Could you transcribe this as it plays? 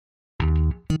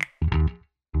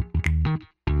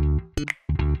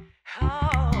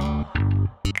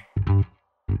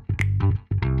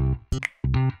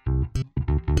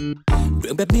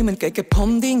รื่องแบบนี้มันเกิดกับผม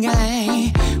ได้ไง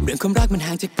เรื่องความรักมันห่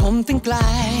างจากผมตั้งไกล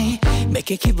ไม่เค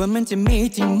ยคิดว่ามันจะมี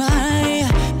จริงไหม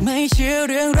ไม่เชื่อ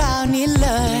เรื่องราวนี้เล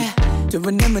ยจน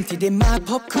วันนั้นวันที่ได้มา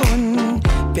พบคุณ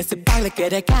เกิดสบายและเกิ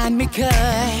ดอาการไม่เค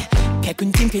ยแค่คุณ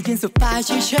ยิ้มแค่ยืนสบตาเ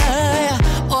ฉย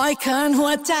ๆโอ้ยเขินหั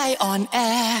วใจอ่อนแอ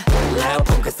แล้วผ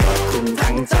มก็สดคุณ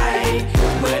ทั้งใจ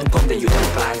เหมือนผมจะอยู่ท่าม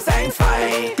กลางแสงไฟ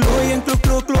กลัวยังกลั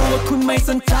วว่าคุณไม่ส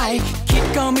นใจคิด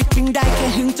ก็ไม่ถึงได้แค่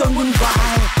หึงจนวุ่นวา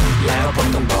ยแล้วผม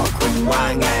ต้องบอกคุณว่า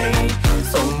ไง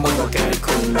สมมติว่าเกิด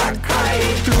คุณรักใคร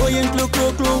กลัวยังก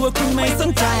ลัวว่าคุณไม่ส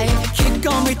นใจคิด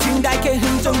ก็ไม่ถึงได้แค่หึ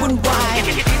งจนวุ่นวาย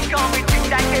คิดก็ไม่ถึง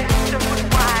ได้แค่หึงจนวุ่น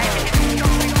วาย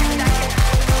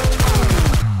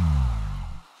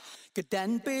ก็ดั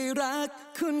นไปรัก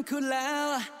คุณแล้ว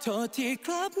โทษทีค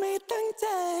รับไม่ตั้งใจ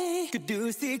ก็ดู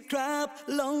สิครับ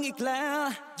ลงอีกแล้ว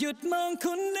หยุดมอง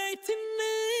คุณได้ที่ไหน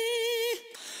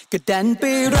ก็ดันไป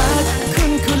รัก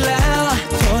คุณแล้ว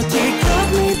โทษทีครับ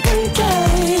ไม่ตั้งใจ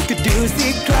ก็ดูสิ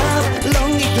ครับลง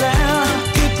อีกแล้ว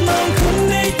หยุดมองคุณ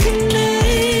ได้ที่ไหน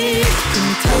คุณ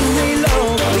ทำให้โล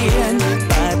กเปลี่ยน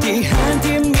ปาฏิหาริย์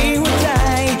ที่มีหัวใจ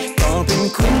ก็เป็น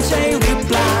คุณใช่หรือเ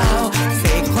ปล่าเส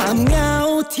กความเหงา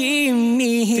ที่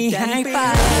มีหายไป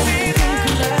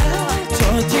โท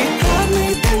ษทีครับไม่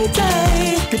ตั้งใจ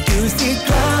ก็ดูสิค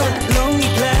รับลงอี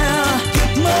กแล้วหยุ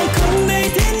ดมองคุณได้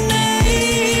ที่ไหน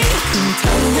คุณท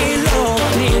ำให้โลก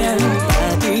เปลี่ยนปา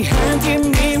ฏิหาริย์ที่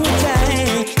มีหัวใจ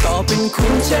ก็เป็นคุ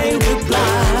ณใช่หรือเปล่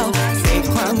าเสก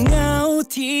ความเหงา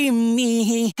ที่มี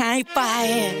หายไป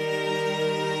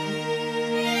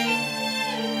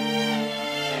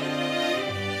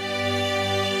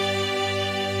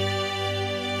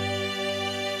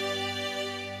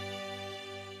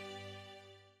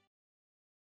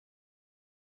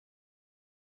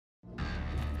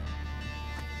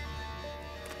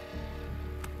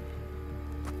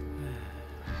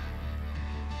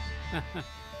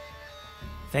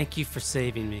Thank you for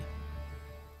saving me.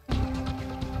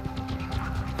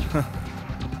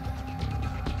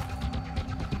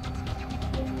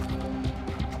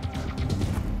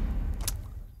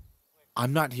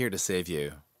 I'm not here to save you.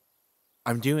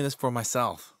 I'm doing this for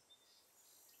myself.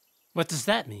 What does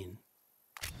that mean?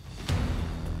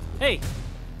 Hey!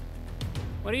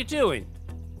 What are you doing?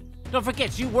 Don't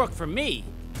forget, you work for me.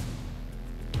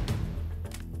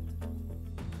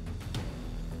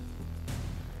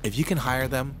 If you can hire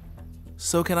them,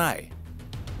 so can I.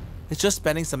 It's just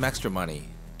spending some extra money.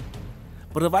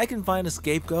 But if I can find a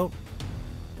scapegoat,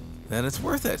 then it's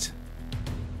worth it.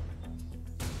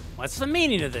 What's the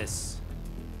meaning of this?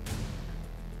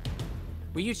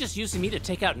 Were you just using me to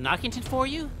take out Knockington for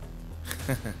you?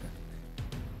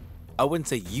 I wouldn't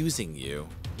say using you.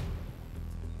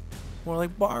 More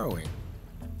like borrowing.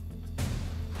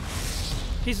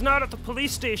 He's not at the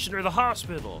police station or the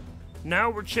hospital.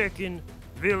 Now we're checking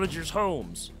villagers'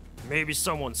 homes. Maybe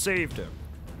someone saved him.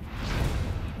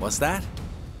 What's that?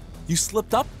 You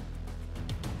slipped up?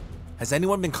 Has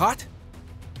anyone been caught?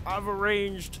 I've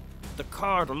arranged the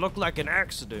car to look like an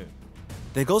accident.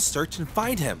 Then go search and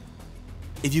find him.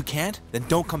 If you can't, then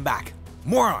don't come back.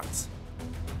 Morons!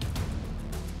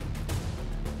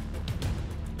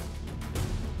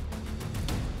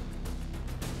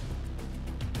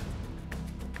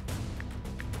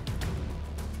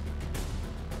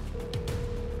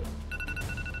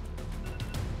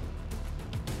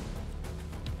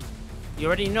 You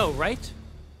already know, right?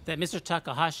 That Mr.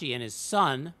 Takahashi and his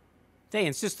son, they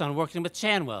insist on working with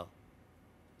Chanwell.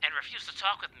 And refuse to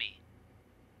talk with me.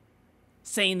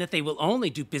 Saying that they will only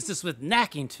do business with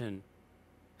Knockington.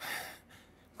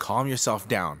 Calm yourself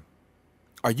down.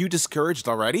 Are you discouraged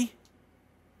already?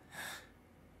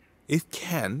 If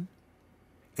Ken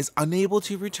is unable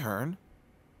to return,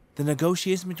 the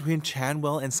negotiation between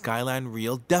Chanwell and Skyline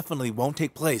Real definitely won't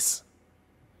take place.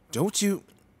 Don't you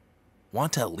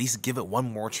want to at least give it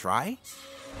one more try?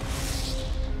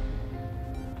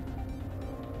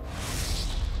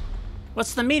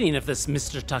 What's the meaning of this,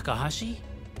 Mr. Takahashi?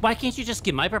 Why can't you just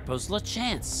give my proposal a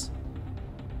chance?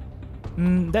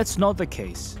 That's not the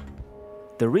case.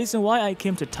 The reason why I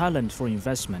came to Thailand for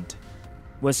investment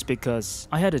was because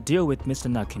I had a deal with Mr.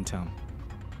 Knockington.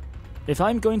 If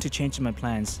I'm going to change my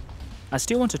plans, I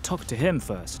still want to talk to him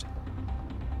first.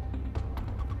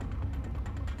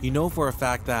 You know for a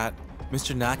fact that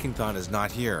Mr. Knockington is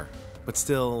not here, but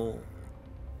still...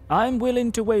 I'm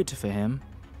willing to wait for him,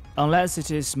 unless it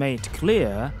is made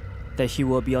clear that he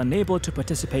will be unable to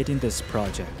participate in this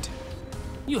project.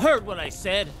 You heard what I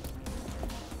said.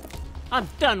 I'm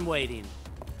done waiting.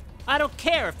 I don't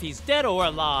care if he's dead or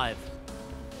alive.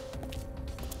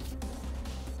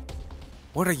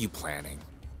 What are you planning?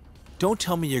 Don't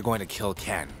tell me you're going to kill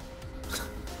Ken.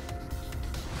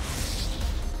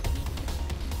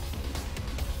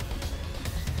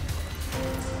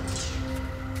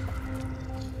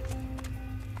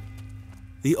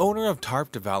 The owner of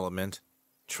TARP Development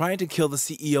trying to kill the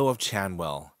CEO of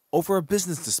Chanwell over a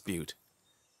business dispute.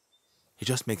 It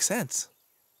just makes sense.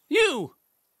 You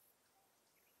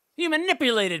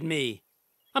manipulated me.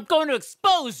 I'm going to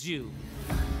expose you.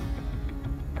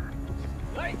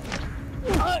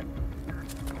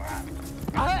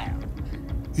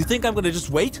 You think I'm gonna just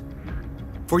wait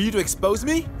for you to expose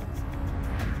me?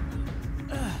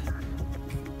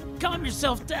 Calm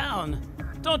yourself down.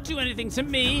 Don't do anything to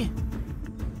me.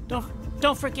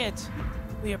 Don't forget,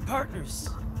 we are partners.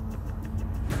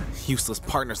 Useless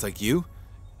partners like you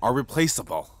are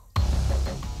replaceable.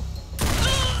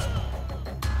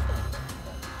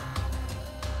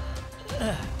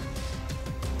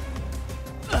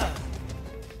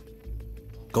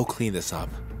 Go clean this up.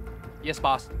 Yes,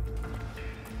 boss.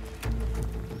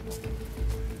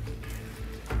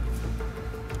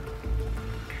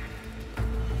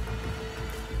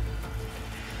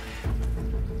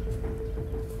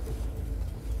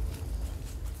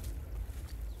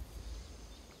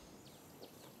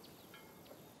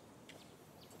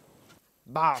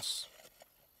 Boss,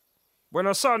 when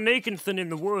I saw Nathan in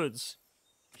the woods,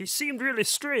 he seemed really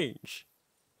strange.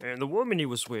 And the woman he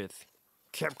was with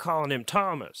kept calling him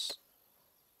Thomas.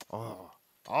 Oh,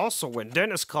 also when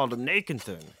Dennis called him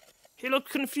Nathan, he looked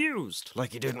confused,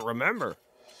 like he didn't remember.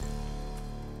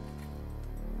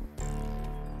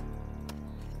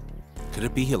 Could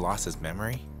it be he lost his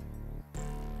memory?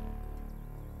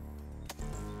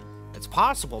 It's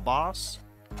possible, boss.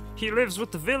 He lives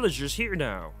with the villagers here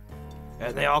now,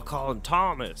 and they all call him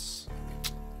Thomas.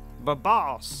 But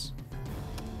boss,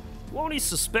 won't he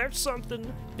suspect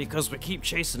something because we keep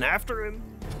chasing after him?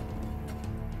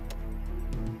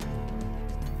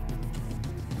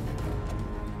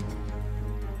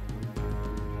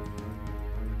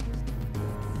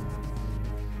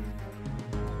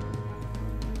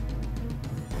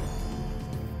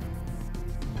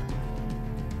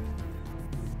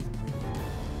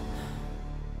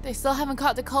 They still haven't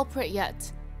caught the culprit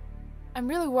yet. I'm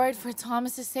really worried for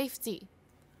Thomas's safety.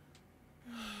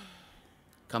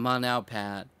 Come on now,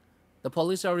 Pat. The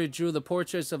police already drew the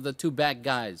portraits of the two bad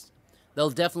guys. They'll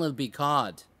definitely be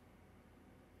caught.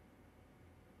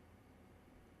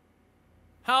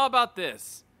 How about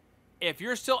this? If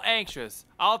you're still anxious,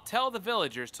 I'll tell the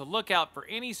villagers to look out for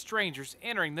any strangers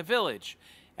entering the village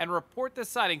and report the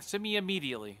sightings to me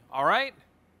immediately, all right?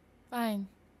 Fine.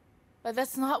 But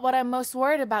that's not what I'm most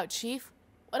worried about, Chief.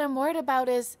 What I'm worried about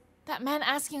is that man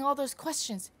asking all those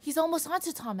questions. He's almost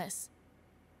onto Thomas.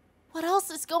 What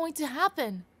else is going to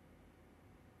happen?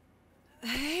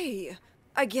 Hey,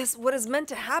 I guess what is meant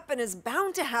to happen is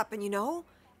bound to happen, you know?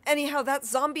 Anyhow, that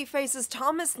zombie face is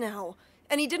Thomas now,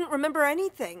 and he didn't remember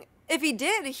anything. If he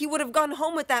did, he would have gone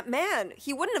home with that man.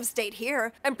 He wouldn't have stayed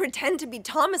here and pretend to be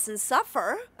Thomas and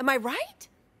suffer. Am I right?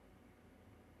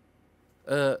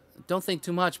 Don't think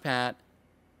too much, Pat.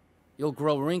 You'll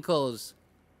grow wrinkles.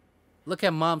 Look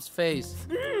at Mom's face.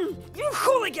 You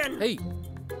hooligan! Hey!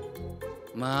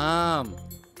 Mom,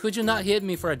 could you not hit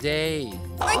me for a day?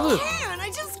 I can't! I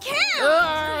just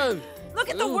can't! Look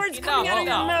at the words coming out of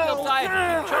your mouth! He'll die if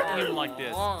you keep choking him like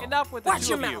this. Enough with the Watch two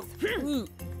your of mouth! you.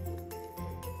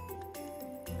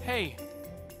 Hey,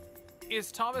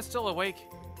 is Thomas still awake?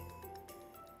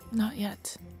 Not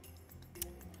yet.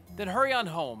 Then hurry on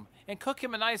home and cook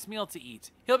him a nice meal to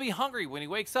eat. He'll be hungry when he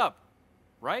wakes up,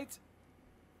 right?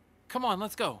 Come on,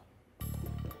 let's go.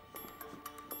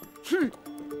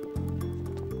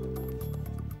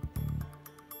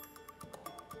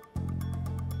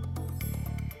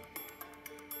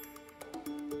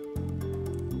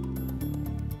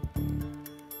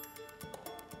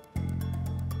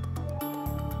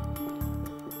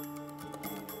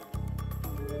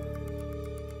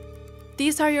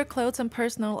 These are your clothes and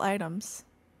personal items.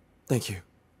 Thank you.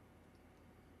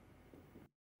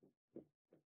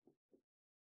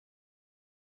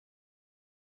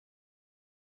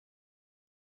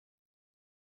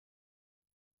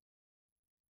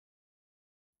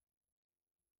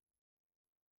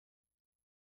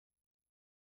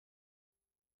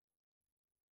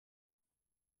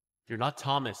 You're not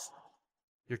Thomas.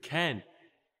 You're Ken.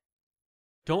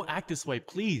 Don't act this way,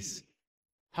 please.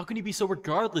 How can you be so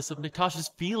regardless of Natasha's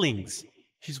feelings?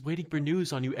 She's waiting for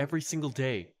news on you every single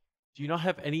day. Do you not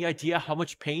have any idea how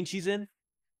much pain she's in?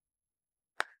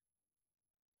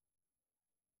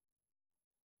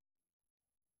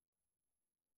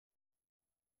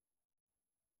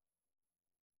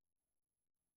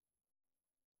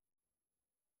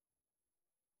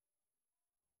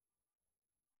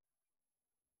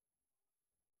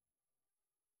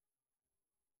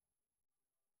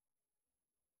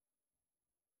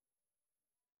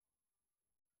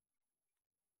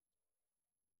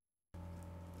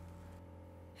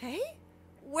 Hey?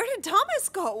 Where did Thomas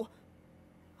go?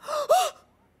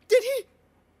 Did he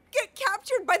get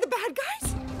captured by the bad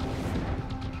guys?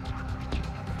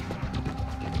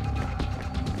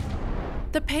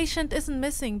 The patient isn't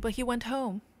missing, but he went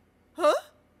home. Huh?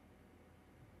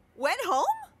 Went home?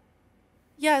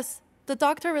 Yes, the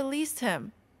doctor released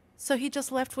him. So he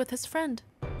just left with his friend.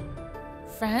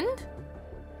 Friend?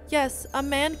 Yes, a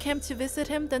man came to visit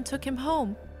him, then took him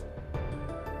home.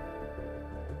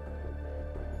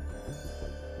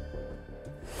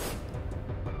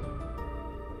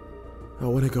 I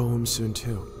want to go home soon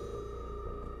too.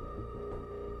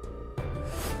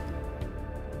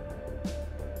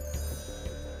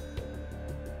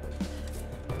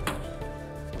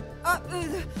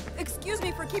 Excuse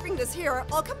me for keeping this here.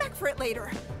 I'll come back for it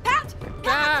later. Pat!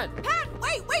 Pat! Pat!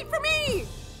 Wait for me!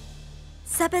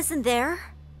 Seb isn't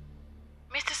there?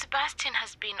 Mr. Sebastian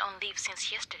has been on leave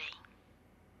since yesterday.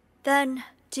 Then,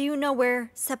 do you know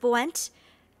where Seb went?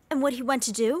 And what he went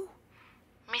to do?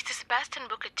 Mr. Sebastian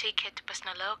booked a ticket to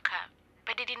Pesnaloka,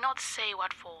 but he did not say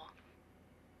what for.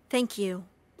 Thank you.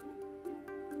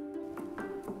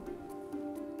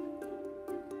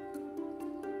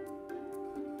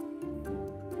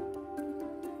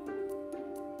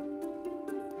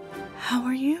 How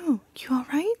are you? You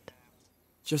alright?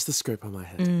 Just the scrape on my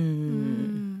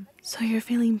head. So you're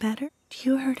feeling better? Do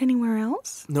you hurt anywhere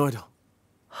else? No, I don't.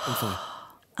 I'm fine.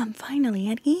 I'm finally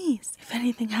at ease. If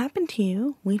anything happened to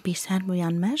you, we'd be sad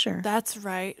beyond measure. That's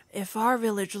right. If our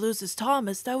village loses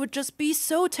Thomas, that would just be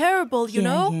so terrible, you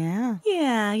know?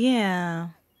 Yeah.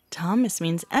 Thomas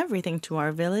means everything to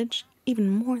our village, even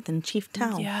more than Chief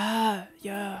Tao.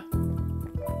 Yeah.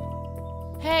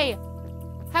 Hey,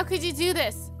 how could you do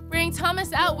this? Bring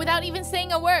Thomas out without even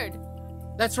saying a word.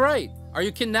 That's right. Are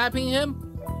you kidnapping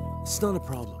him? It's not a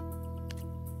problem.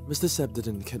 Mr. Seb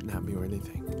didn't kidnap me or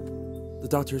anything. The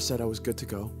doctor said I was good to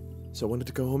go, so I wanted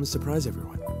to go home and surprise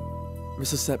everyone.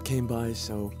 Mr. Seb came by,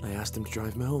 so I asked him to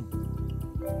drive me home.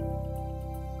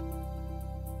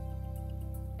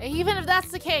 Even if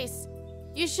that's the case,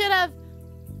 you should have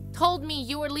told me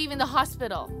you were leaving the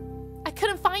hospital. I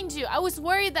couldn't find you. I was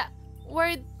worried that...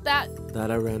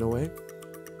 That I ran away?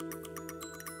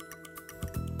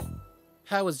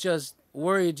 I was just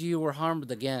worried you were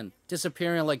harmed again.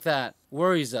 Disappearing like that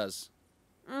worries us.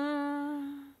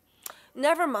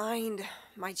 Never mind,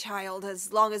 my child,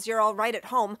 as long as you're all right at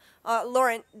home.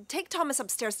 Lauren, take Thomas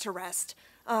upstairs to rest.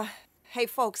 Hey,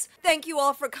 folks, thank you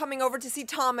all for coming over to see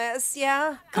Thomas,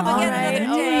 yeah? Come again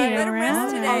another day. Let him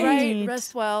rest today. All right,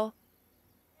 rest well.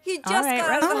 He just got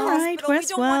out of the hospital. We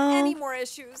don't well. want any more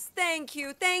issues. Thank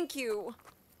you.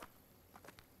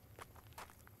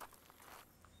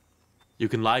 You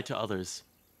can lie to others,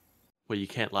 but you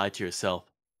can't lie to yourself.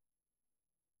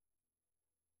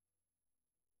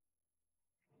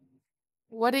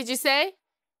 What did you say?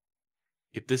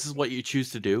 If this is what you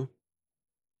choose to do,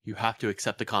 you have to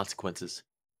accept the consequences.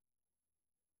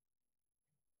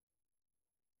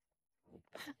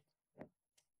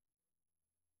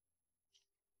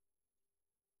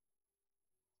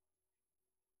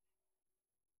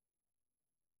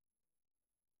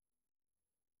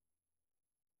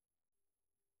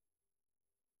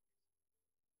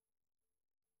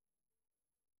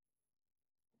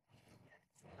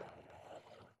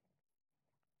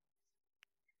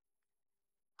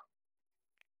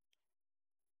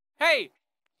 Hey!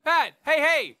 Pat!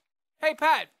 Hey,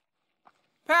 Pat!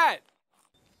 Pat!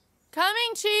 Coming,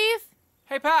 Chief!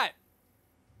 Hey, Pat!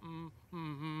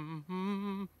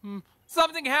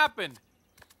 Something happened!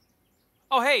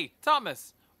 Oh, hey,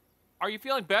 Thomas. Are you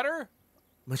feeling better?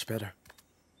 Much better.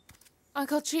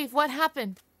 Uncle Chief, what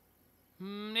happened?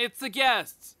 It's the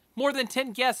guests. More than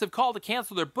 10 guests have called to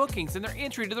cancel their bookings and their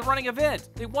entry to the running event.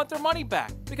 They want their money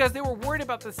back because they were worried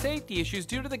about the safety issues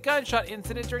due to the gunshot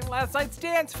incident during last night's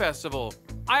dance festival.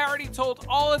 I already told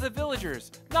all of the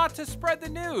villagers not to spread the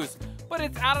news, but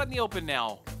it's out in the open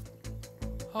now.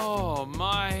 Oh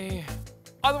my.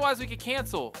 Otherwise we could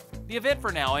cancel the event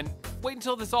for now and wait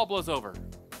until this all blows over.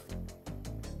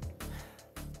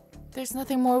 There's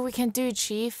nothing more we can do,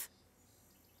 Chief.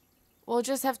 We'll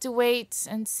just have to wait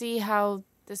and see how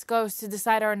this goes to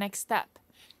decide our next step.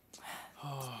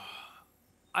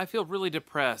 I feel really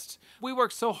depressed. We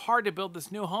worked so hard to build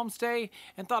this new homestay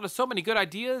and thought of so many good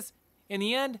ideas. In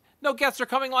the end, no guests are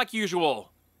coming like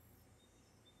usual.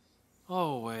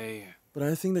 Oh, way. But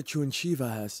I think that Chuen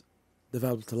Chiva has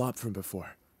developed a lot from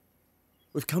before.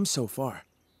 We've come so far.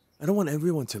 I don't want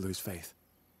everyone to lose faith.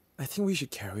 I think we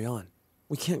should carry on.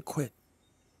 We can't quit.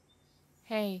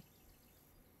 Hey,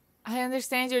 I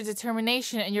understand your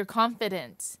determination and your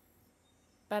confidence.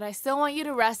 But I still want you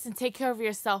to rest and take care of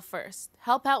yourself first.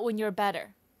 Help out when you're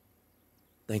better.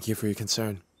 Thank you for your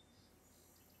concern.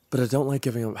 But I don't like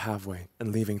giving up halfway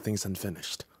and leaving things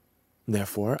unfinished.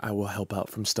 Therefore, I will help out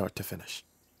from start to finish.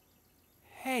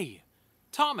 Hey,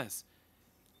 Thomas,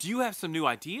 do you have some new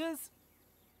ideas?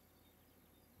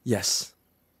 Yes.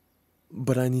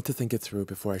 But I need to think it through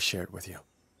before I share it with you.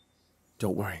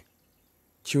 Don't worry.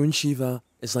 Chuen Chiva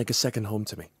is like a second home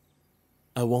to me.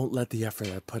 I won't let the effort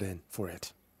I put in for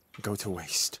it go to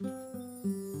waste.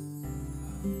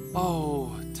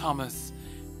 Oh, Thomas.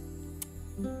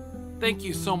 Thank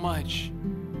you so much.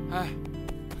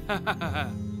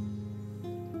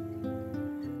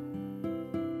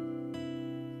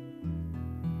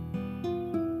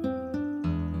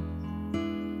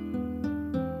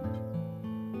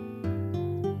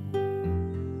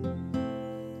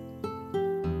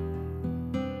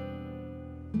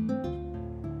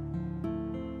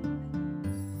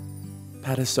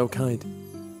 Pat is so kind,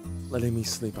 letting me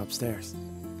sleep upstairs.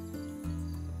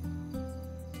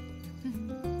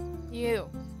 You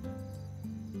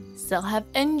still have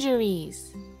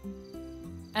injuries.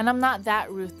 And I'm not that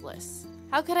ruthless.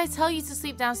 How could I tell you to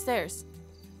sleep downstairs?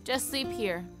 Just sleep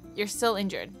here. You're still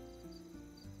injured.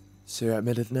 So you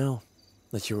admit it now,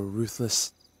 that you were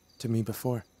ruthless to me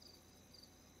before.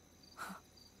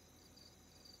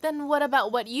 Then what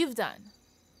about what you've done?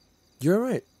 You're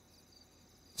right.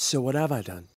 So what have I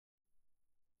done?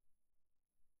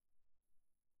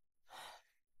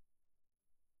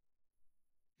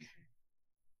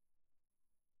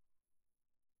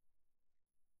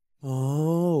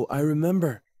 Oh, I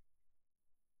remember.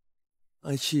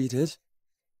 I cheated.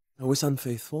 I was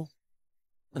unfaithful.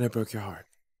 And I broke your heart.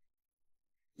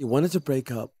 You wanted to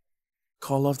break up,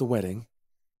 call off the wedding.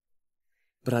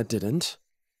 But I didn't.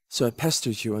 So I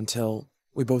pestered you until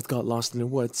we both got lost in the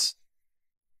woods.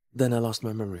 Then I lost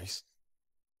my memories.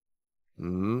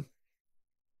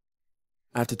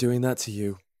 After doing that to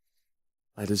you,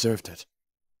 I deserved it.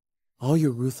 All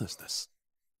your ruthlessness.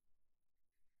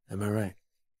 Am I right?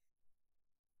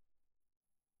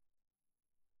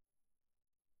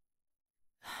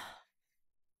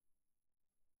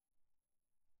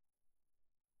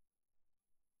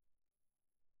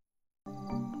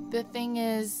 The thing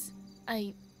is,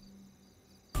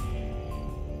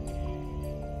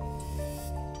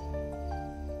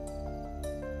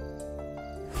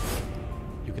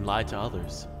 You can lie to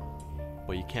others,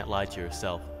 but you can't lie to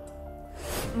yourself.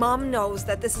 Mom knows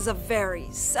that this is a very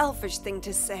selfish thing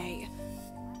to say.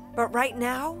 But right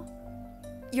now,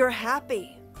 you're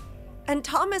happy. And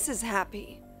Thomas is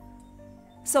happy.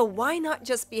 So why not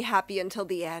just be happy until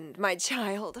the end, my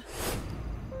child?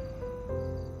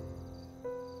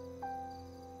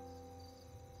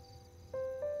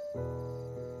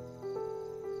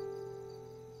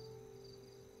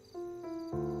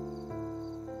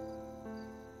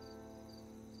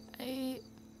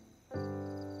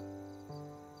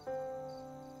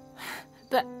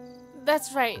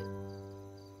 That's right.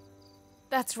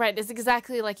 That's right. It's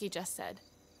exactly like you just said.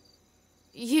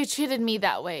 You treated me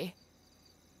that way.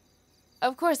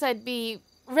 Of course I'd be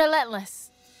relentless.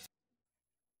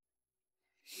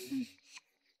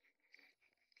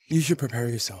 You should prepare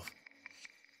yourself.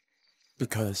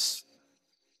 Because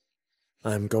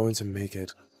I'm going to make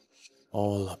it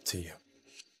all up to you.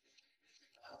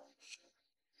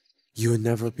 You will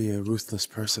never be a ruthless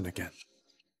person again.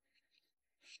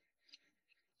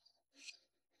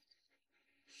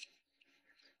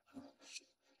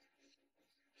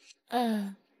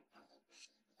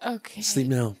 Okay. Sleep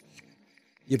now.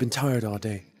 You've been tired all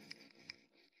day.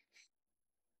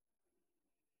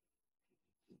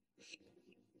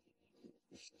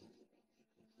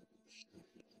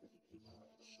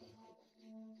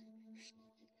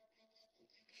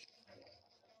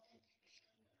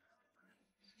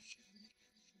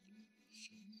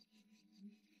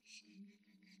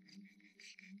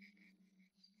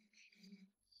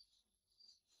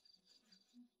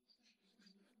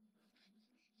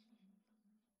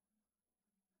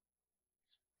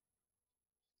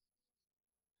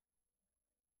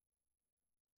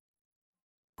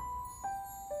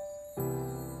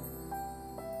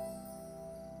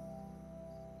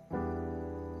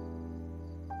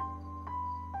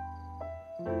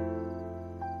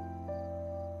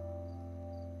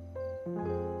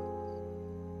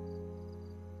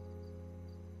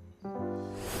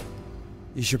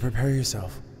 You should prepare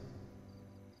yourself.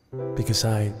 Because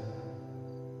I'm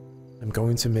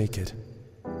going to make it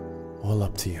all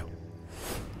up to you.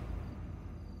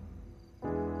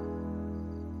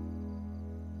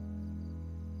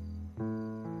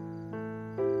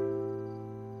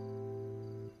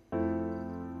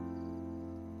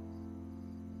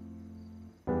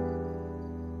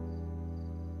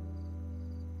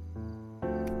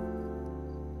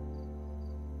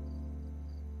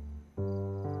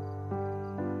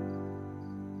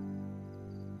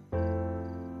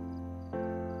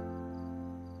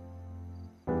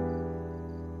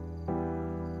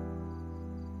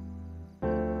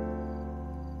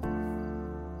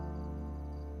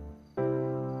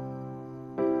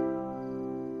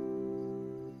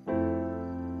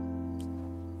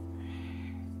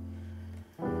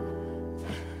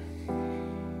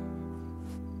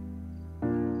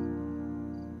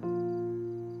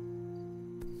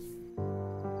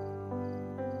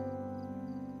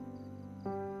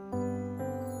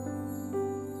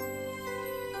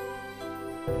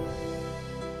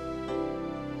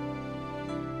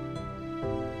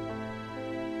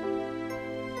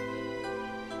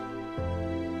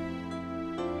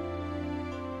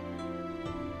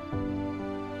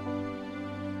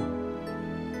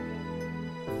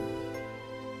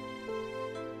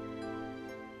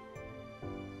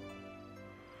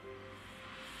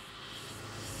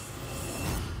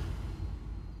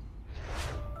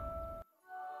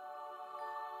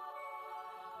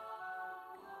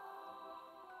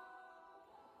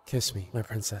 Kiss me, my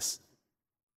princess.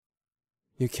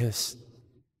 You kiss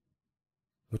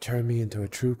will turn me into a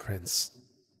true prince.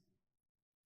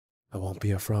 I won't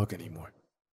be a frog anymore.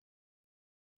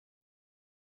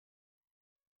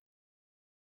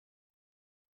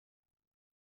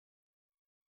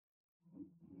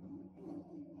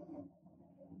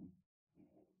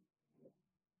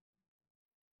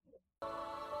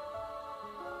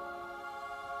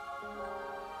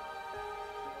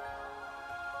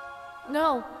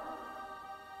 No.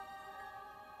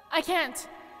 I can't.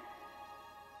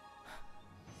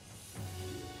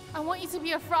 I want you to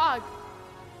be a frog.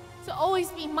 To always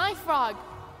be my frog.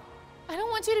 I don't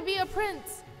want you to be a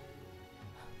prince.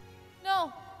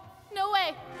 No. No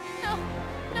way. No.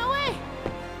 No way.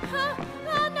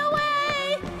 No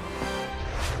way.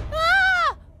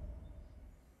 Ah!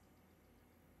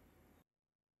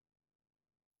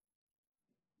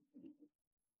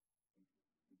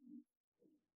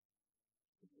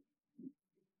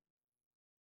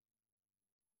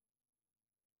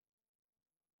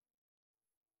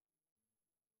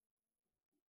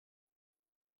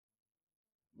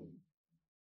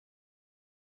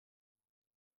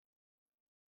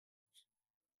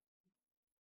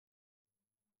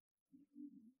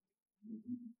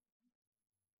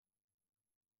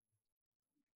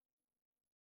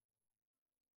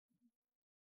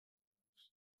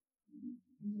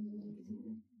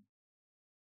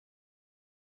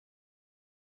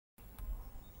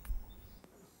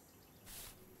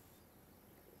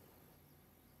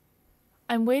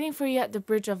 I'm waiting for you at the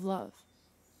Bridge of Love,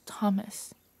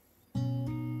 Thomas.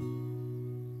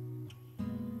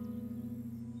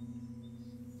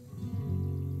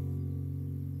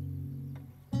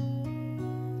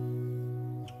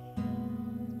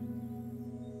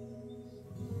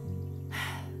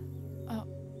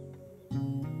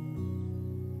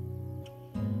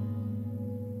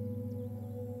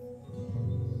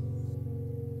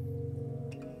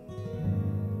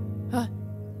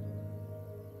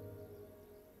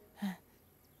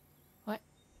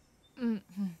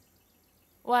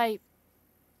 Why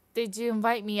did you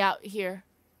invite me out here?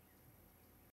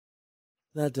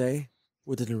 That day,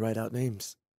 we didn't write out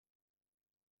names.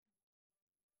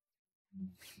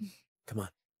 Come on.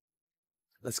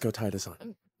 Let's go tie this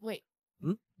on. Wait.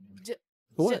 Hmm?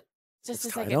 What? Just Let's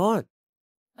a tie second. it on.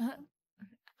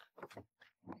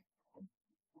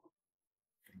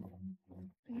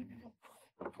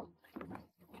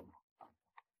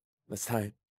 Let's tie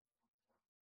it.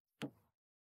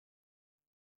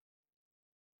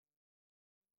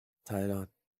 Tie it on.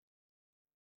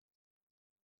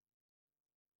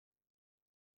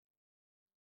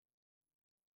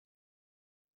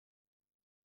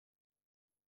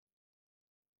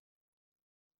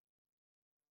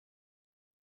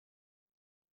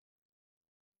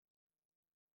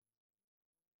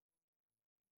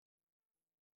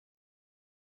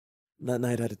 That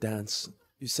night at a dance,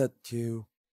 you said you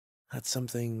had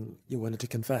something you wanted to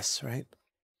confess, right?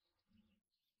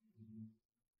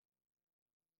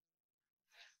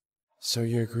 So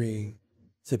you agree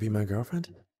to be my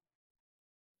girlfriend?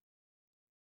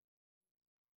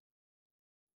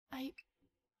 I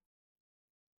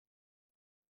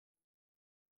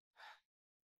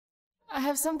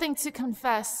have something to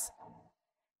confess.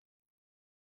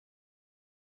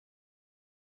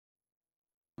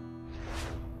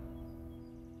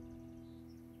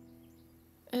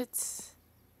 It's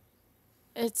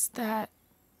that...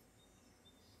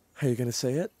 Are you gonna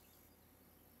say it?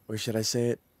 Or should I say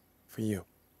it for you?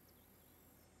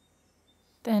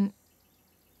 Then,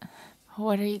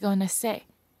 what are you gonna say?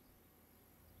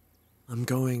 I'm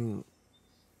going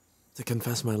to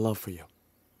confess my love for you.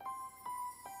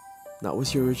 That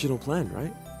was your original plan,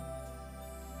 right?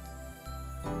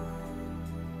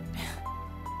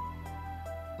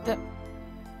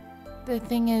 The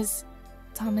thing is,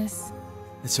 Thomas...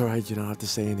 It's alright, you don't have to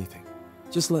say anything.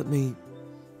 Just let me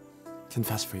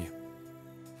confess for you.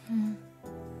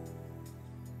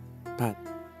 Pat,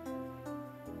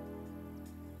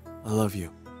 I love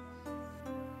you.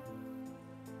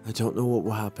 I don't know what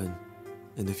will happen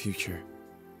in the future.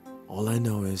 All I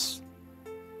know is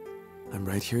I'm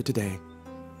right here today,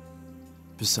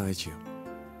 beside you.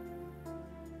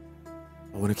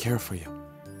 I want to care for you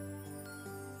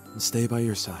and stay by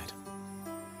your side.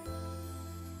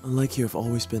 Unlike you have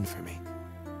always been for me.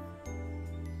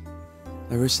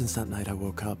 Ever since that night I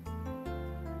woke up,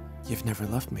 you've never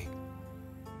left me.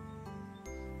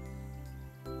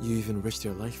 You even risked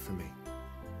your life for me.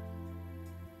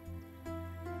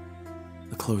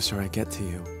 The closer I get to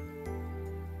you,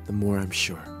 the more I'm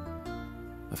sure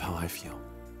of how I feel.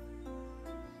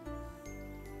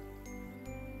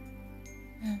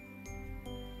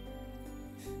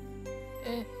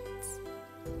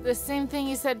 The same thing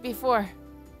you said before,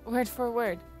 word for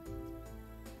word.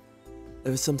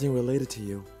 If it's something related to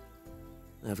you,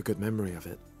 I have a good memory of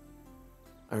it.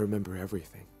 I remember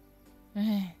everything.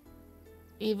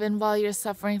 Even while you're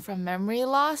suffering from memory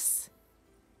loss?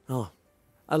 Oh,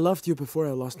 I loved you before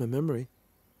I lost my memory.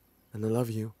 And I love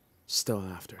you still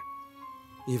after.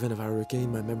 Even if I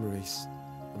regain my memories,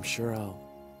 I'm sure I'll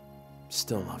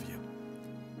still love you.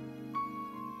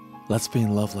 Let's be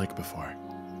in love like before.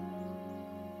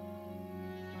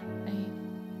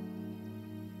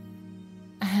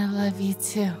 I love you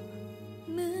too.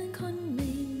 เหมือนคนไ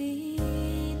ม่มี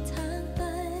ทางไป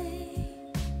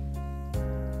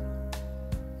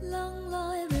ล่องลอ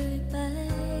ยเรื่อยไป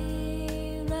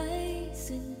ไร้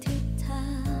สิ้นทิศทา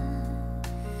ง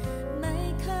ไม่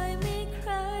เคยมีใค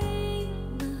ร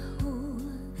มาห่ว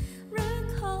งหรือ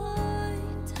คอย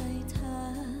ไถ่ทา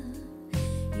ง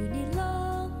อยู่ในโล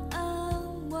กอ้าง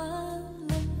ว้าง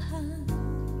ลำพัง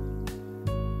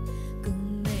ก็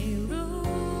ไม่รู้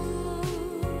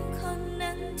คน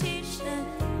นั้นที่ฉัน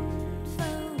เฝ้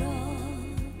ารอ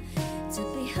จะ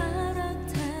ไปหารัก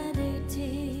แท้ได้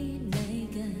ที่ไหน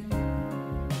กัน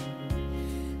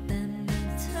แต่เมื่อ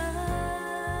เธอ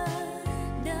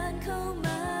เดินเข้าม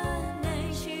าใน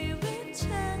ชีวิต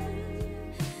ฉัน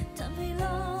ทำให้โล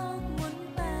กหมุน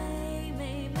ไปไ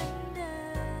ม่เหมือนเดิ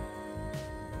ม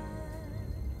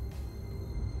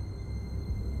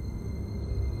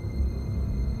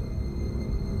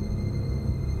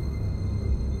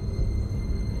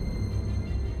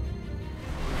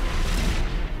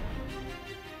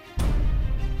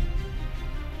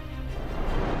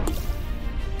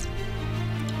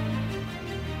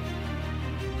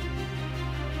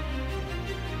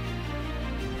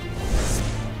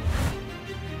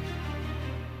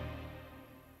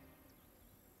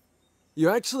You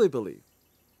actually believe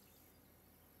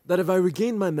that if I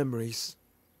regained my memories,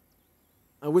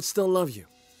 I would still love you?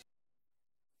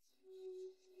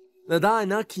 That I,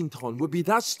 not Kinton, would be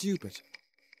that stupid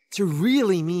to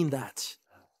really mean that?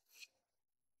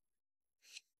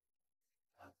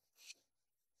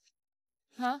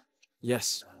 Huh?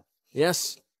 Yes.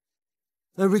 Yes.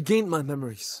 I regained my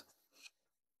memories.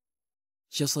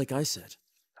 Just like I said,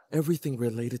 everything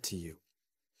related to you,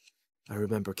 I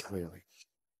remember clearly.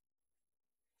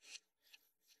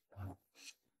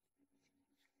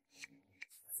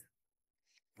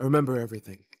 I remember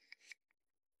everything.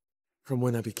 From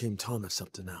when I became Thomas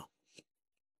up to now.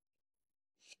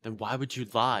 Then why would you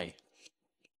lie?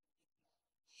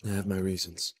 I have my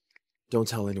reasons. Don't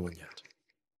tell anyone yet.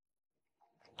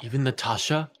 Even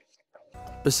Natasha?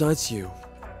 Besides you,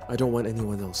 I don't want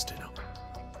anyone else to know.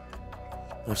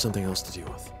 I have something else to deal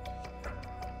with.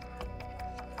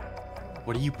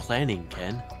 What are you planning,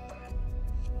 Ken?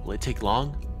 Will it take long?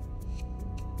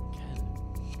 Ken,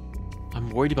 I'm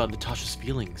worried about Natasha's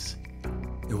feelings.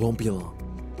 It won't be long.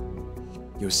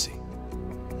 You'll see.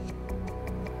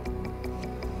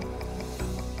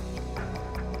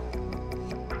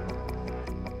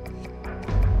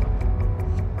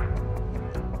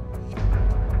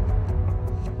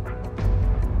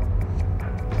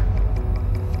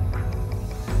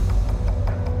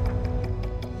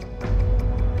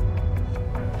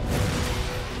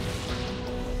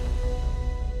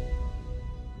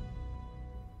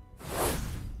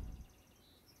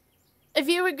 If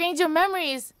you regained your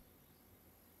memories,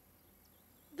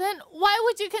 then why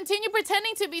would you continue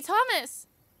pretending to be Thomas?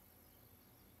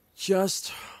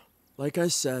 Just like I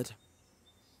said,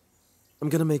 I'm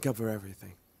gonna make up for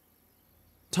everything.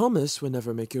 Thomas would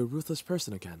never make you a ruthless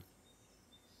person again.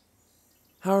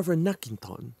 However,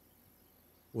 Nakinton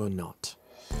will not.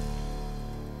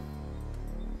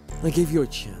 I gave you a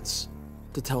chance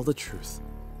to tell the truth,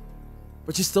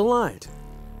 but you still lied.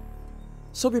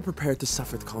 So be prepared to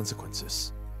suffer the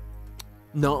consequences.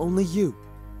 Not only you,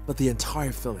 but the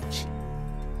entire village.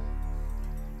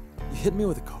 You hit me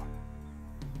with a car,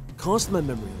 caused my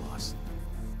memory loss,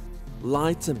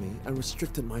 lied to me and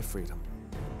restricted my freedom,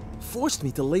 forced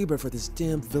me to labor for this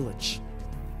damn village.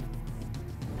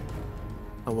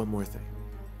 And one more thing.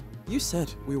 You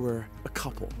said we were a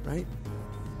couple, right?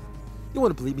 You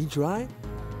want to bleed me dry?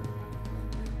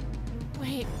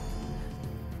 Wait,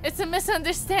 it's a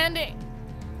misunderstanding.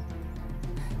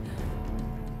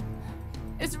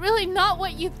 It's really not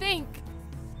what you think.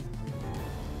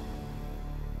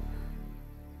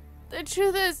 The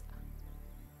truth is,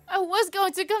 I was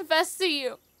going to confess to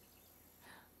you.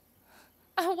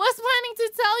 I was planning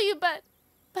to tell you, but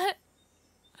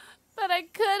I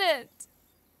couldn't.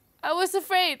 I was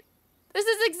afraid. This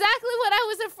is exactly what I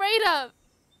was afraid of.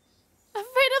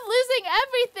 Afraid of losing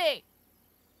everything.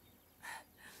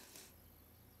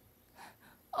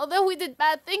 Although we did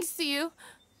bad things to you,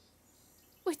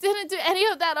 We didn't do any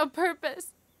of that on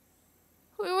purpose.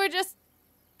 We were just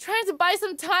trying to buy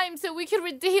some time so we could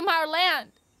redeem our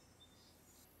land.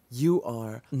 You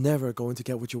are never going to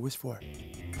get what you wish for.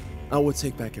 I will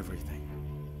take back everything.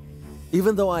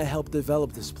 Even though I helped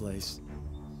develop this place,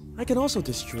 I can also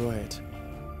destroy it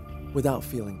without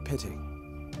feeling pity.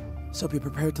 So be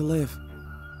prepared to live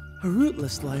a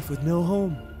rootless life with no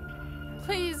home.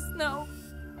 Please, no.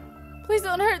 Please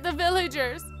don't hurt the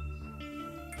villagers.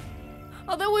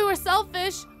 Although we were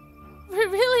selfish, we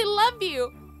really love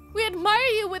you. We admire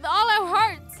you with all our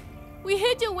hearts. We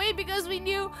hid you away because we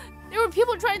knew there were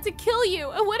people trying to kill you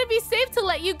and wouldn't be safe to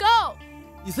let you go.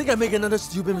 You think I make another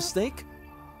stupid mistake?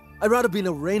 I'd rather be in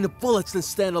a rain of bullets than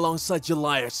stand alongside you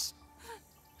liars.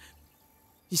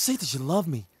 You say that you love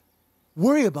me,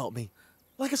 worry about me,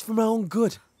 like it's for my own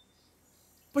good.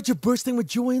 But you're bursting with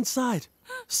joy inside,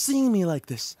 seeing me like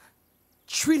this,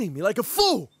 treating me like a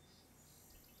fool,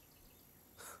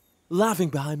 laughing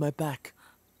behind my back.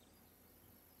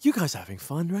 You guys having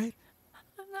fun, right?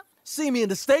 See me in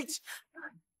the States?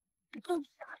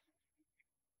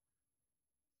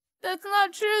 That's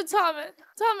not true, Thomas.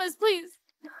 Thomas, please.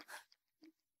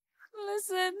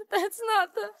 Listen, that's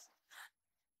not the...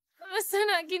 Mr.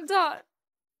 Nakinton.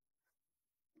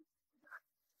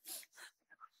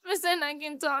 Mr.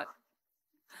 Nakinton.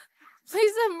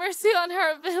 Please have mercy on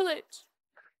her village.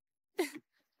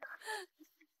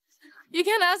 You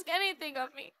can ask anything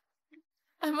of me.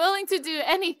 I'm willing to do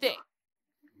anything.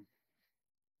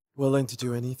 Willing to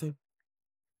do anything?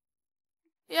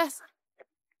 Yes.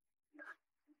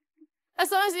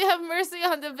 As long as you have mercy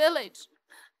on the village,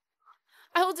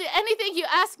 I will do anything you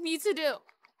ask me to do.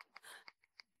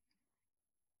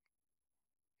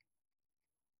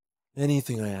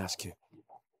 Anything I ask you.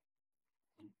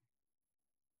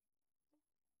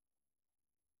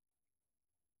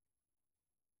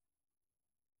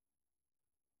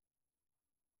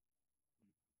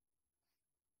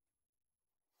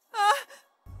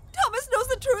 Thomas knows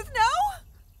the truth now?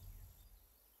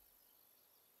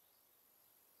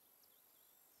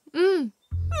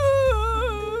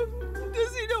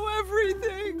 Does he know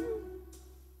everything?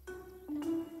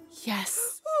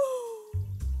 Yes.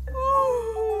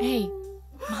 Hey,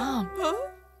 Mom. Huh?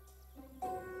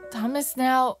 Thomas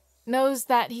now knows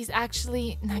that he's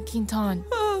actually Nakinton.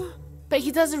 But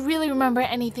he doesn't really remember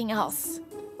anything else.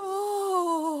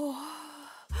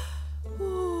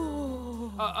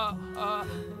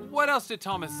 What else did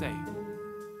Thomas say?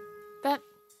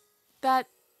 That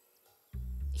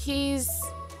he's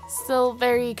still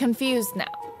very confused now.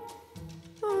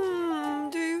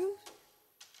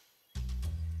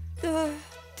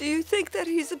 Do you think that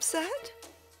he's upset?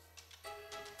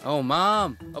 Oh,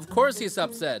 Mom, of course he's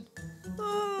upset.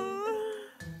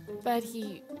 But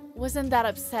he wasn't that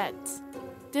upset.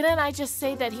 Didn't I just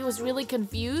say that he was really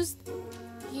confused?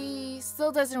 He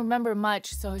still doesn't remember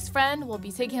much, so his friend will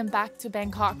be taking him back to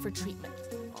Bangkok for treatment.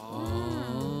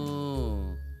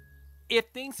 Oh. If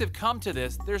things have come to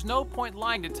this, there's no point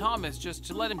lying to Thomas just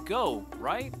to let him go,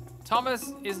 right?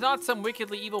 Thomas is not some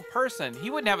wickedly evil person. He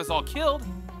wouldn't have us all killed.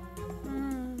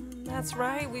 That's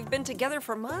right. We've been together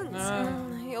for months.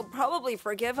 He'll probably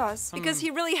forgive us because he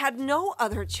really had no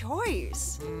other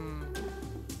choice.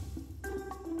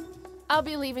 I'll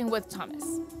be leaving with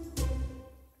Thomas.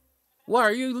 Why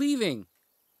are you leaving?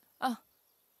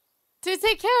 To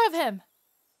take care of him.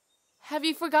 Have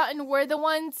you forgotten we're the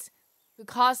ones who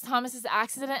caused Thomas's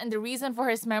accident and the reason for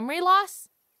his memory loss?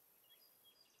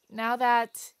 Now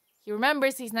that he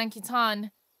remembers he's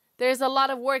Nankitan, there's a lot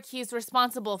of work he's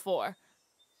responsible for.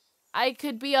 I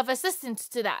could be of assistance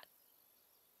to that.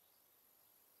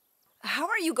 How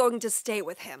are you going to stay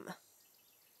with him?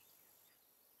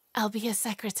 I'll be his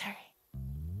secretary.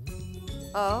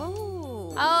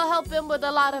 Oh. I'll help him with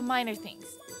a lot of minor things.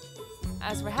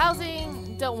 As for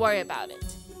housing, don't worry about it.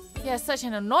 He has such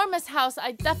an enormous house,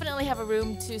 I definitely have a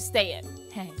room to stay in.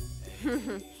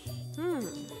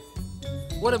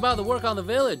 What about the work on the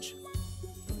village?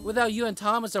 Without you and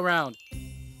Thomas around,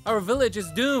 our village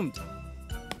is doomed.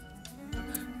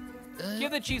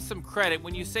 Give the chief some credit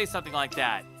when you say something like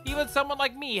that. Even someone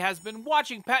like me has been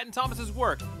watching Pat and Thomas's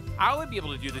work. I would be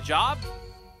able to do the job.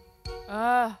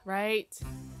 Right.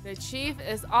 The chief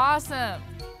is awesome.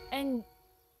 And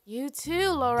you too,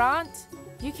 Laurent.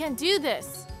 You can do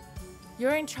this.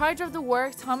 You're in charge of the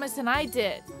work Thomas and I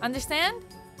did. Understand?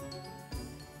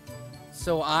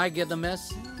 So I get the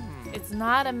mess? It's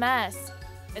not a mess.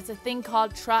 It's a thing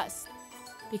called trust.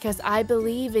 Because I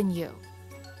believe in you.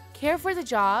 Care for the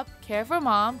job, care for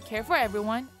Mom, care for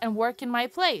everyone, and work in my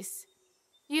place.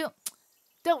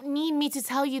 don't need me to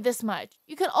tell you this much.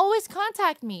 You can always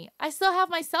contact me. I still have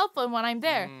my cell phone when I'm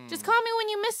there. Just call me when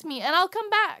you miss me and I'll come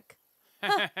back.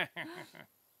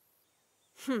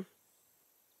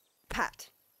 Pat,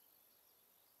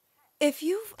 if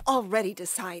you've already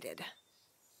decided,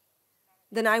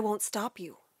 then I won't stop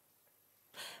you.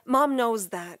 Mom knows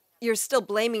that you're still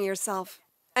blaming yourself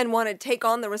and want to take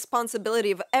on the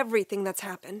responsibility of everything that's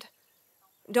happened.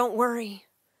 Don't worry.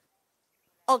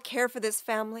 I'll care for this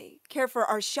family, care for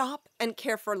our shop, and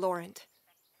care for Laurent.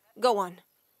 Go on.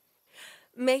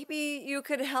 Maybe you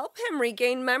could help him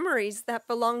regain memories that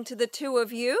belong to the two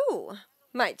of you,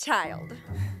 my child.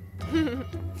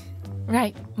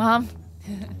 Right, Mom.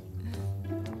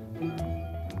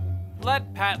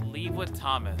 Let Pat leave with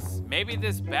Thomas. Maybe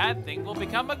this bad thing will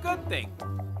become a good thing.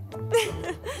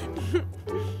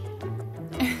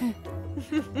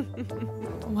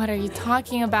 What are you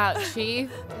talking about, Chief?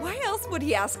 Why else would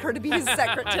he ask her to be his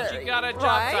secretary? She got a job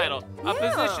right? title, a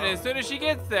position as soon as she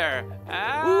gets there.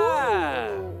 Ah.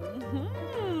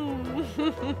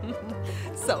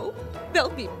 So, they'll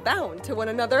be bound to one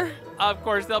another. Of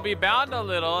course, they'll be bound a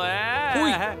little.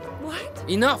 Ah. What?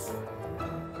 Enough!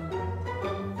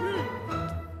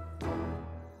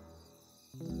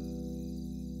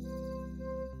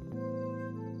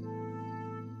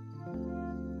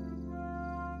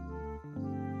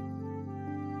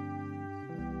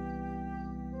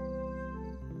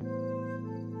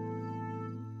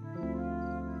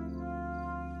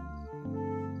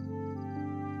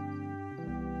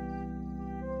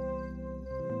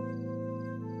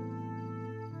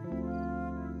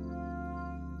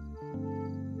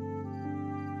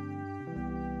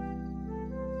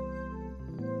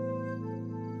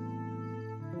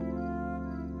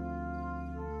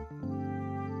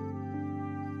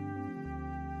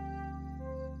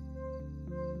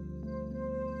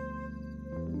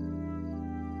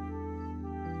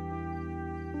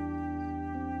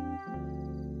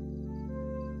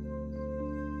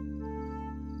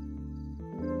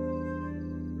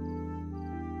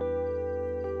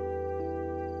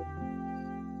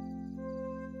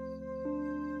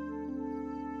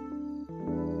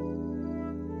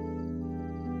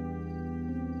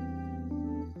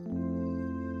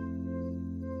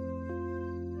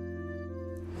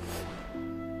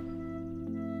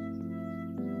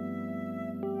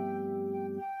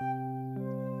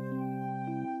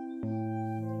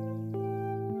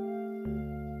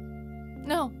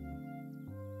 No.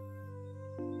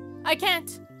 I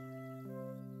can't.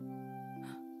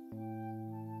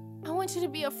 I want you to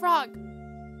be a frog.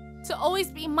 To always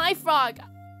be my frog.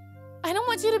 I don't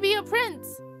want you to be a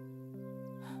prince.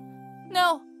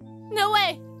 No. No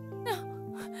way. No.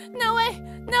 No way.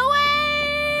 No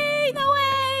way. No way.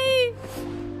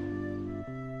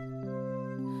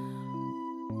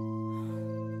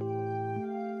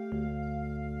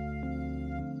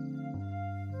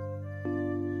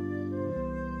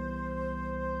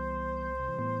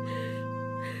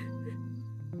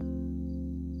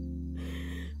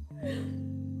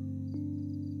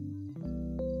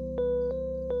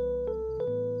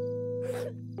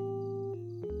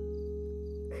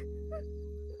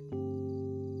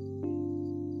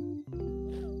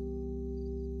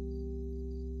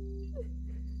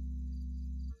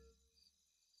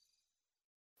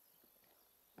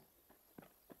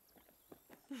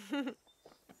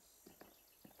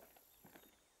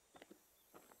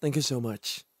 Thank you so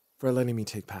much for letting me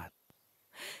take Pat.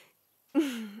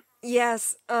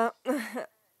 Yes,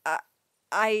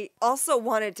 I also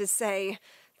wanted to say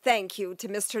thank you to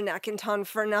Mr. Nakinton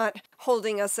for not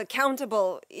holding us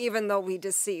accountable, even though we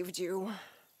deceived you.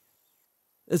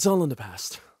 It's all in the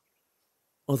past.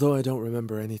 Although I don't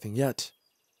remember anything yet,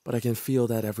 but I can feel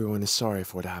that everyone is sorry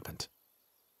for what happened.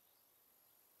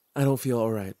 I don't feel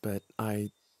alright, but I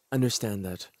understand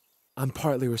that I'm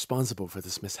partly responsible for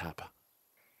this mishap.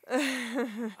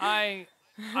 I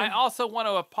also want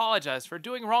to apologize for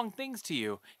doing wrong things to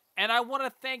you, and I want to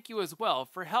thank you as well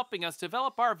for helping us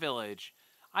develop our village.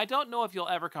 I don't know if you'll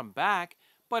ever come back,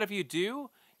 but if you do,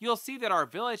 you'll see that our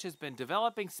village has been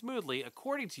developing smoothly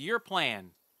according to your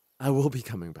plan. I will be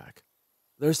coming back.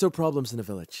 There are still problems in the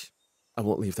village. I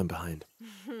won't leave them behind.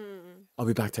 I'll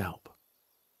be back to help.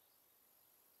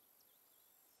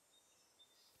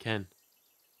 Ken,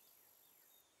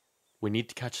 we need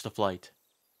to catch the flight.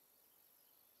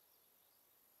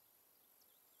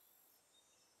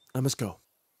 I must go.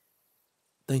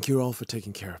 Thank you all for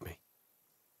taking care of me.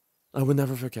 I will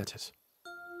never forget it.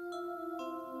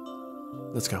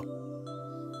 Let's go.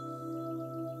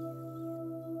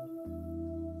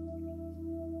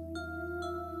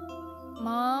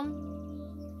 Mom?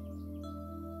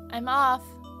 I'm off.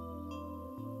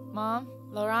 Mom?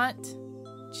 Laurent,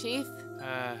 Chief,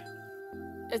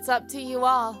 it's up to you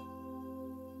all.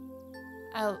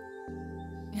 I'll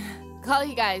call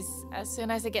you guys as soon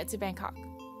as I get to Bangkok.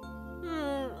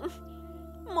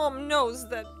 Mom knows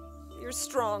that you're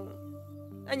strong,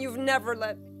 and you've never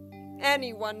let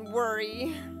anyone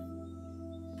worry.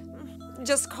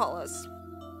 Just call us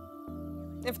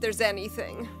if there's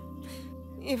anything.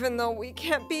 Even though we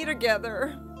can't be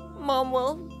together, Mom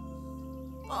will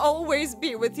always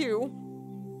be with you.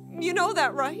 You know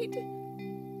that, right?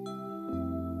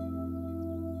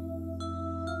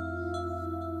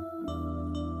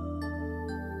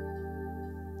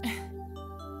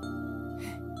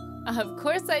 Of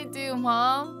course I do,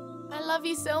 Mom. I love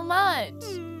you so much.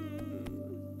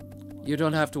 You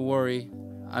don't have to worry.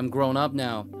 I'm grown up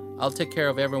now. I'll take care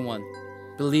of everyone.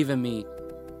 Believe in me.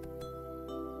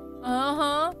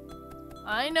 Uh-huh.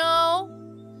 I know.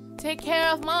 Take care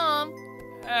of Mom.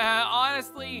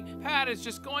 Honestly, Pat is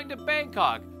just going to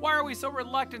Bangkok. Why are we so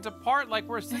reluctant to part like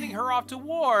we're sending her off to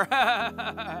war? 'Cause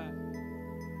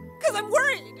I'm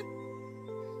worried.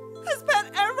 Has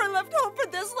Pat ever left home for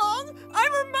this long?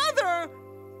 I'm her mother.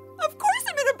 Of course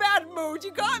I'm in a bad mood.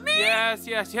 You got me? Yes.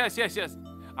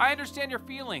 I understand your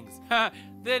feelings.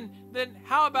 Then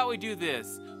how about we do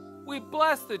this? We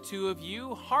bless the two of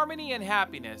you, harmony and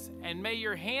happiness, and may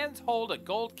your hands hold a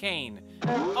gold cane.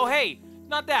 Oh, hey,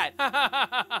 not that.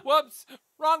 Whoops,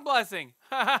 wrong blessing.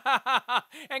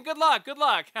 And good luck. Good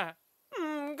luck,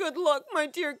 my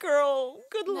dear girl.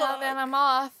 Good luck. Now then, I'm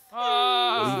off.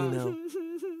 What do you know?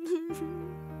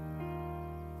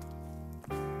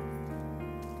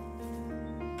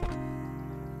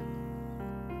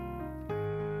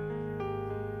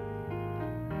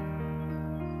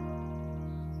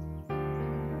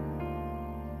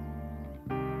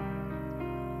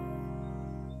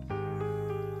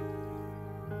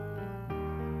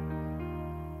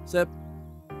 Sep,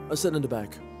 I'll sit in the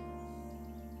back.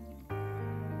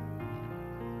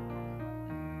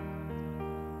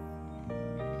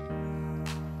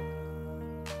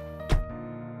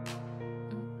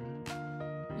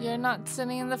 You're not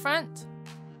sitting in the front?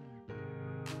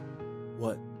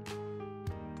 What?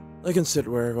 I can sit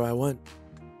wherever I want.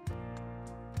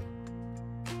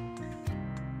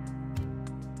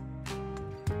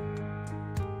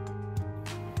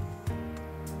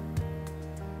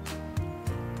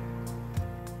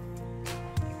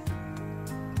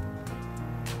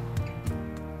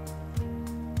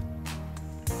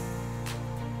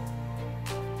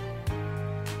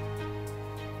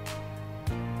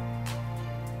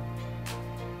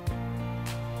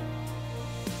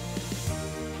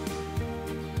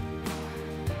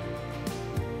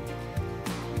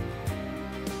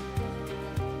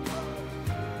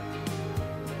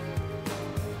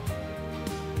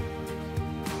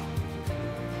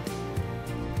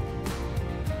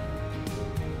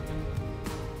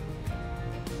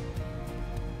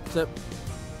 Sep,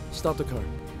 stop the car.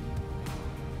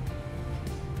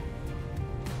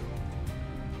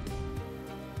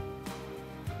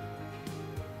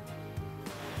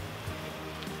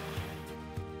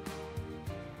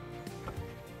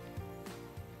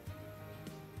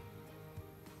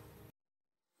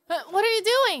 What are you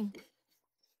doing?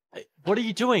 Hey, what are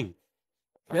you doing?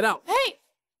 Get out. Hey!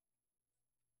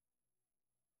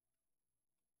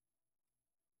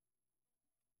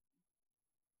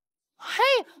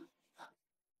 Hey!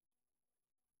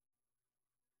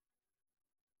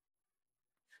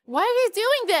 Why are you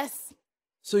doing this?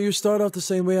 So you start off the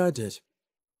same way I did.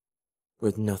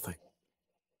 With nothing.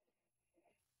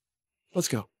 Let's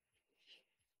go.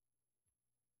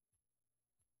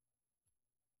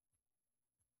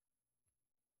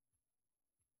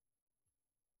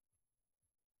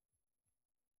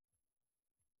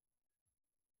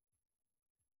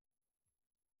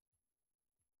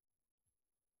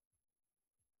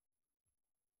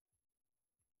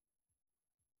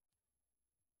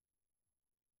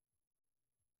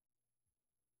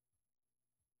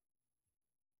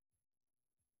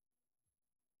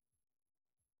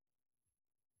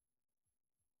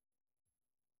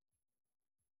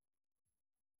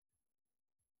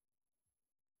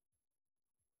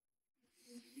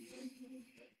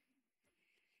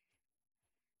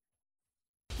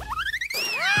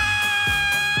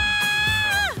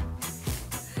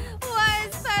 Why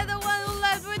is Pat the one who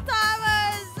left with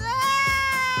Thomas?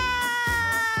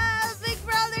 Big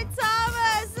brother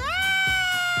Thomas!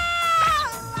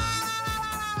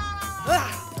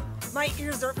 My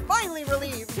ears are finally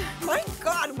relieved. My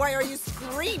God, why are you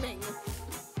screaming?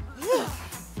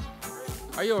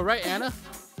 Are you alright, Anna?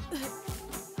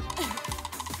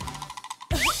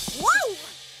 Whoa!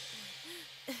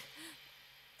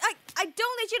 I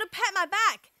don't need you to pat my my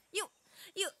back. You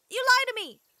lied to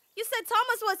me. You said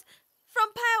Thomas was from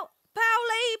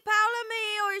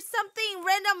Paulame or something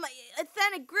random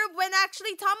ethnic group when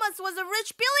actually Thomas was a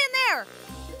rich billionaire.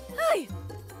 Hey,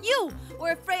 you were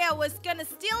afraid I was gonna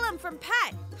steal him from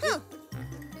Pat. Huh.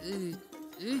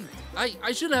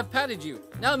 I shouldn't have patted you.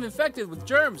 Now I'm infected with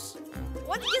germs.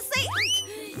 What did you say?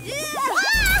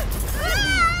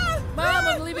 Mom,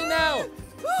 I'm leaving now.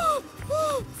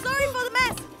 Sorry for the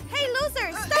mess. Hey,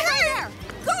 loser, stay right there.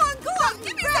 Go on.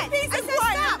 Give me some peace and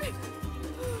quiet.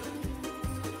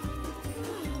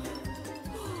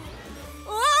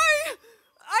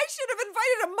 I should have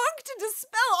invited a monk to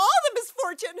dispel all the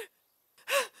misfortune.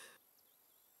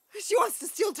 She wants to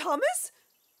steal Thomas?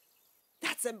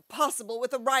 That's impossible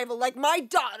with a rival like my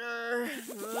daughter.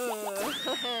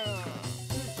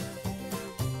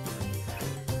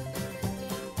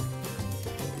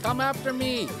 Come after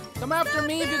me. Come after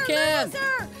me if you can.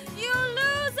 Loser! You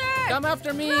loser! Come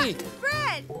after me.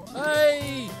 Fred!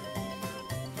 Hey!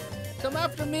 Come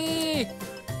after me.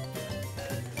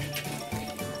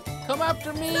 Come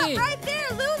after me. Stop right there,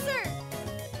 loser!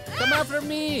 Come after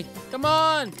me. Come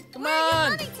on. Come Where on.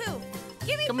 are you running to?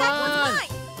 Give me Come back on. what's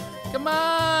mine. Come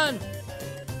on.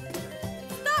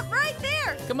 Stop right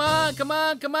there. Come on.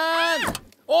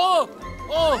 Oh.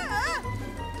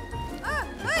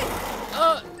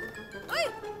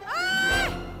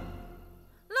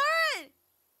 Lauren!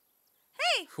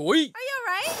 Hey! Oi. Are you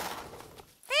alright?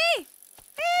 Hey!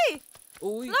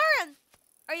 Oi. Lauren!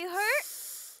 Are you hurt?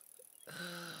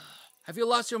 Have you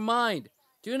lost your mind?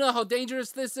 Do you know how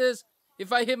dangerous this is?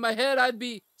 If I hit my head, I'd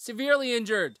be severely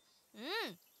injured.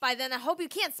 By then, I hope you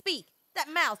can't speak. That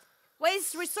mouth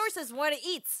wastes resources what it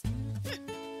eats.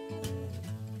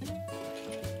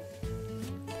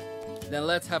 Then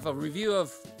let's have a review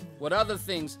of what other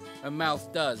things a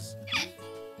mouth does.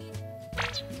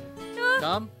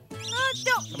 Come.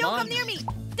 Don't on. come near me.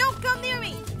 Don't come near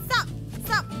me. Stop.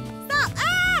 Ah!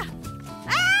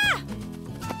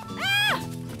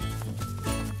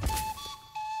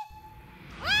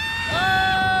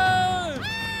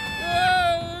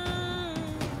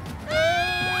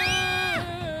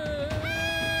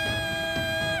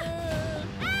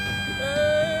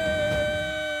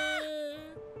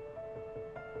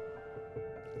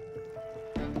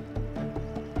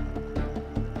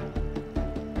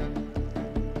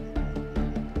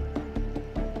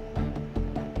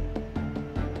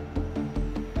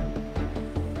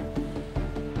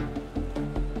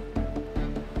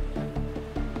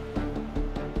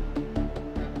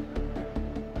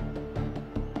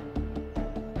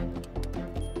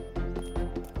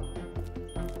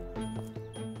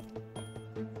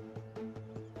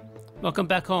 Welcome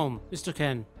back home, Mr.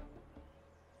 Ken.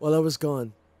 While I was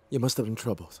gone, you must have been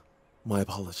troubled. My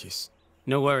apologies.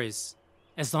 No worries,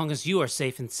 as long as you are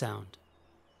safe and sound.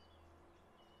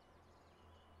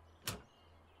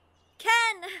 Ken!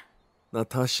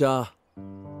 Natasha.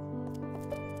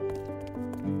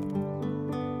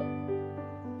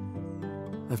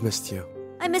 I've missed you.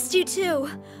 I missed you too.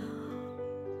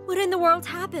 What in the world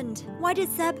happened? Why did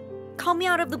Seb call me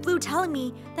out of the blue telling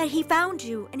me that he found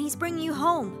you and he's bringing you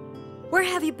home? Where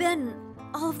have you been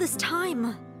all of this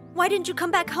time? Why didn't you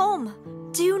come back home?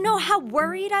 Do you know how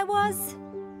worried I was?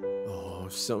 Oh,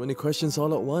 so many questions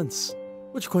all at once.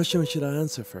 Which question should I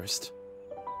answer first?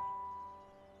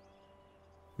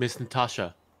 Miss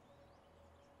Natasha.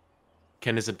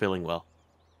 Ken isn't feeling well.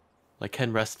 Let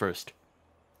Ken rest first.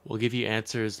 We'll give you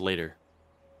answers later.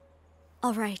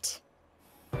 All right.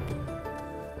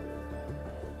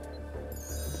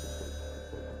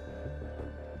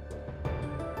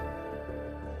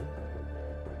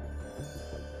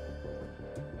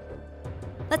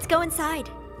 Let's go inside.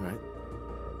 All right.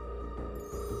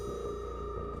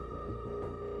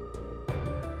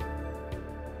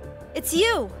 It's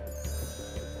you!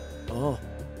 Oh.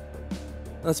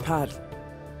 That's Pat.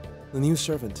 The new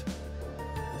servant.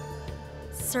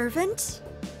 Servant?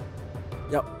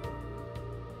 Yep.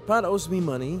 Pat owes me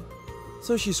money,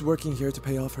 so she's working here to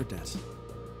pay off her debt.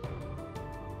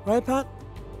 Right, Pat?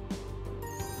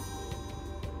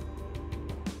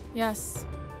 Yes.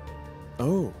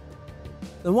 Oh.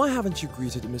 Then why haven't you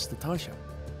greeted Miss Natasha?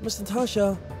 Miss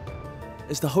Natasha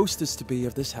is the hostess-to-be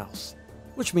of this house,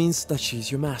 which means that she's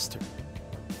your master.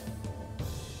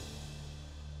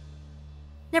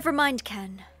 Never mind,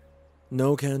 Ken.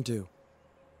 No can do.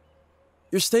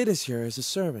 Your status here is a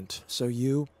servant, so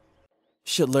you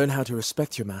should learn how to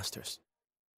respect your masters.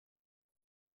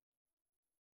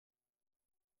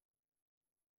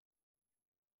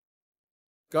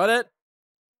 Got it?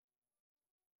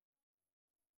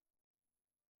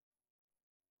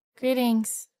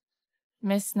 Greetings,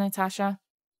 Miss Natasha.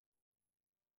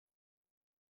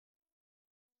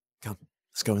 Come,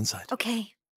 let's go inside.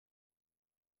 Okay.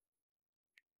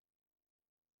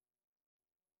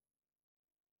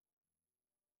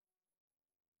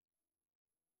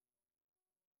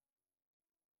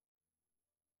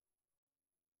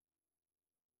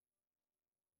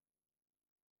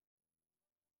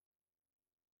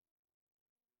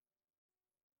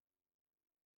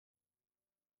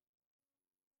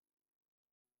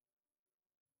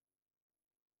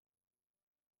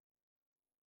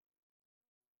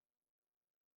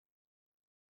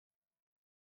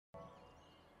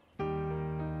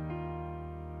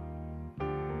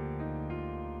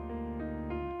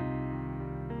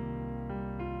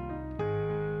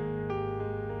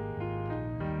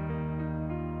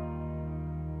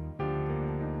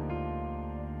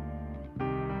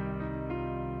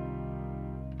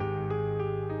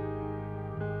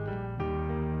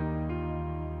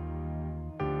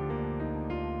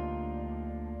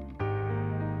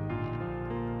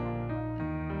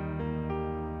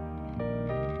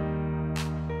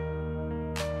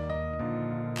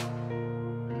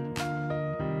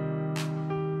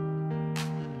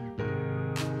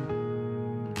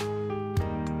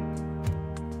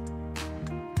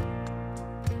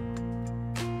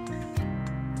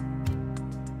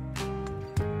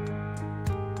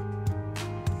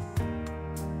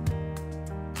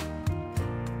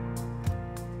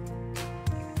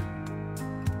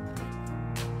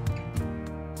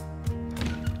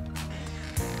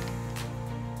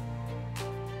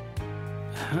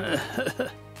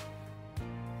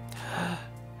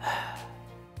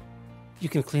 You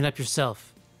can clean up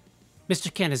yourself.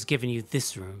 Mr. Ken has given you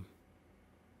this room.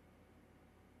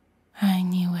 I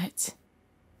knew it.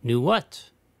 Knew what?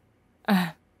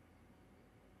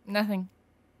 Nothing.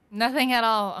 Nothing at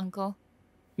all, Uncle.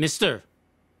 Mr.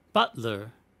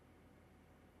 Butler.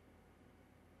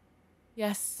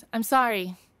 Yes, I'm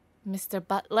sorry, Mr.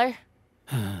 Butler.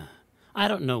 I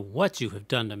don't know what you have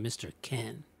done to Mr.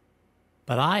 Ken,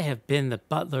 but I have been the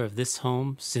butler of this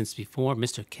home since before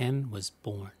Mr. Ken was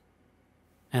born.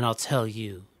 And I'll tell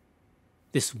you,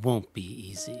 this won't be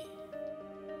easy.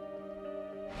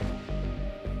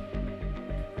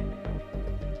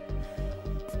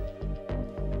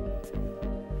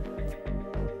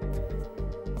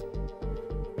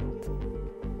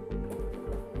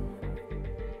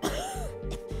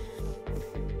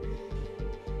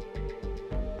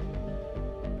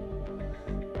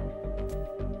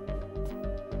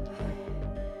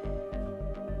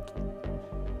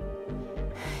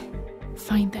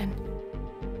 Fine then.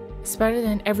 It's better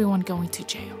than everyone going to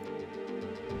jail.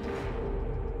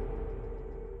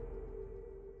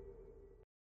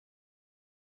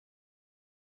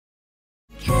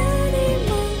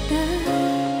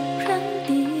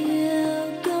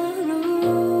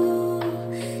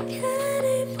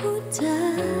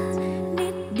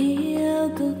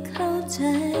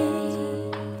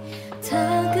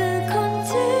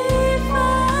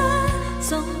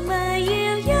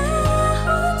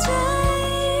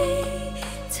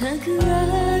 Just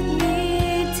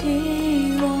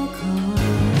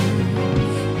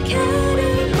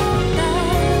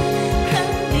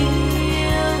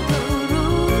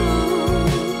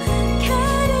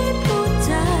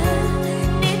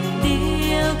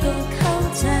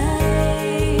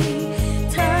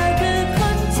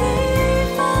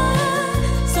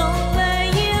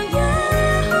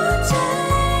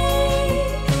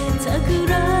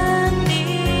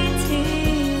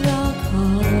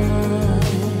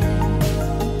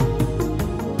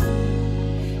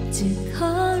ข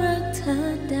อรักเธอ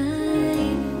ได้